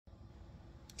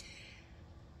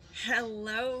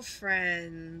Hello,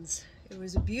 friends. It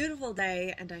was a beautiful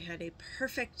day, and I had a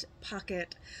perfect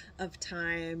pocket of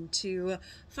time to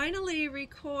finally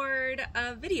record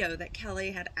a video that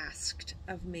Kelly had asked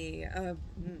of me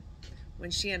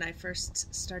when she and I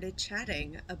first started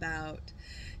chatting about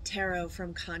tarot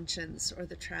from Conscience or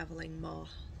the Traveling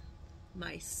Moth,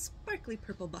 my sparkly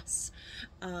purple bus.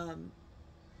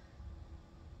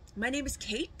 My name is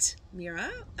Kate Mura.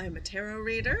 I'm a tarot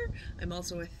reader. I'm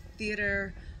also a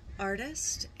theater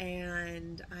artist,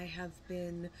 and I have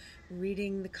been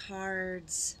reading the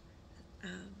cards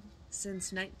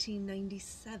since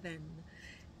 1997,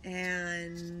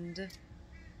 and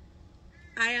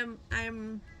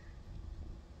I'm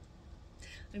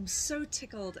so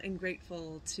tickled and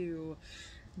grateful to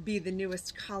be the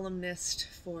newest columnist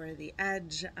for The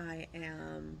Edge. I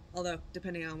am, although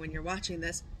depending on when you're watching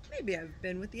this, maybe I've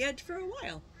been with The Edge for a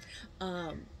while.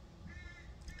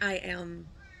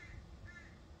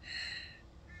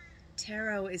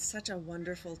 Tarot is such a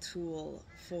wonderful tool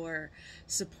for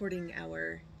supporting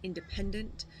our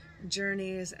independent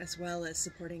journeys as well as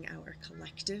supporting our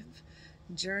collective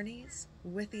journeys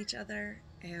with each other.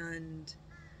 And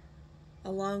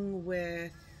along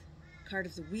with Card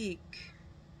of the Week,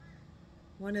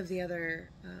 one of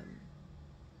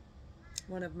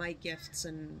my gifts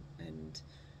and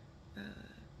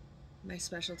my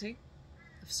specialty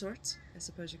of sorts, I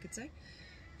suppose you could say,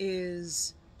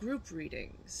 is group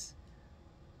readings.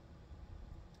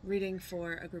 Reading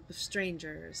for a group of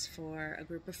strangers, for a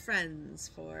group of friends,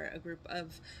 for a group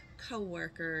of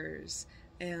co-workers,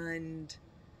 and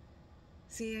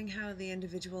seeing how the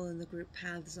individual and the group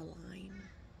paths align.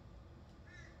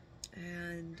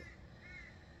 And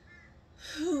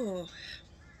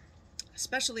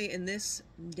especially in this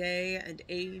day and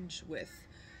age with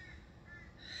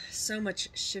so much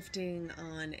shifting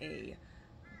on a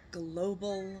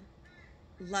global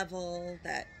level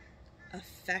that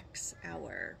affects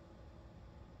our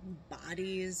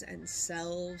bodies and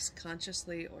selves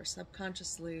consciously or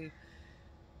subconsciously,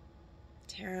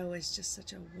 tarot is just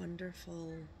such a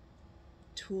wonderful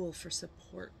tool for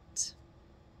support.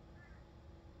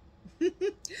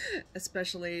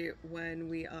 Especially when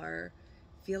we are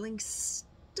feeling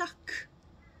stuck.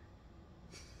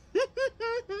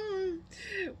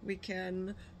 We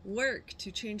can work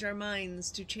to change our minds,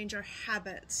 to change our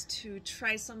habits, to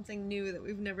try something new that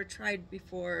we've never tried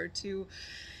before, to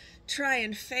try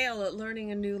and fail at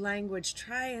learning a new language,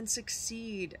 try and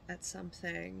succeed at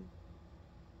something.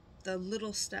 The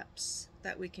little steps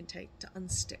that we can take to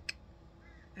unstick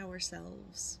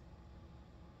ourselves.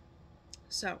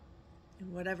 So,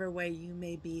 in whatever way you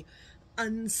may be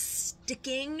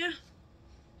unsticking,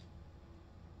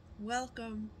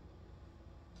 welcome.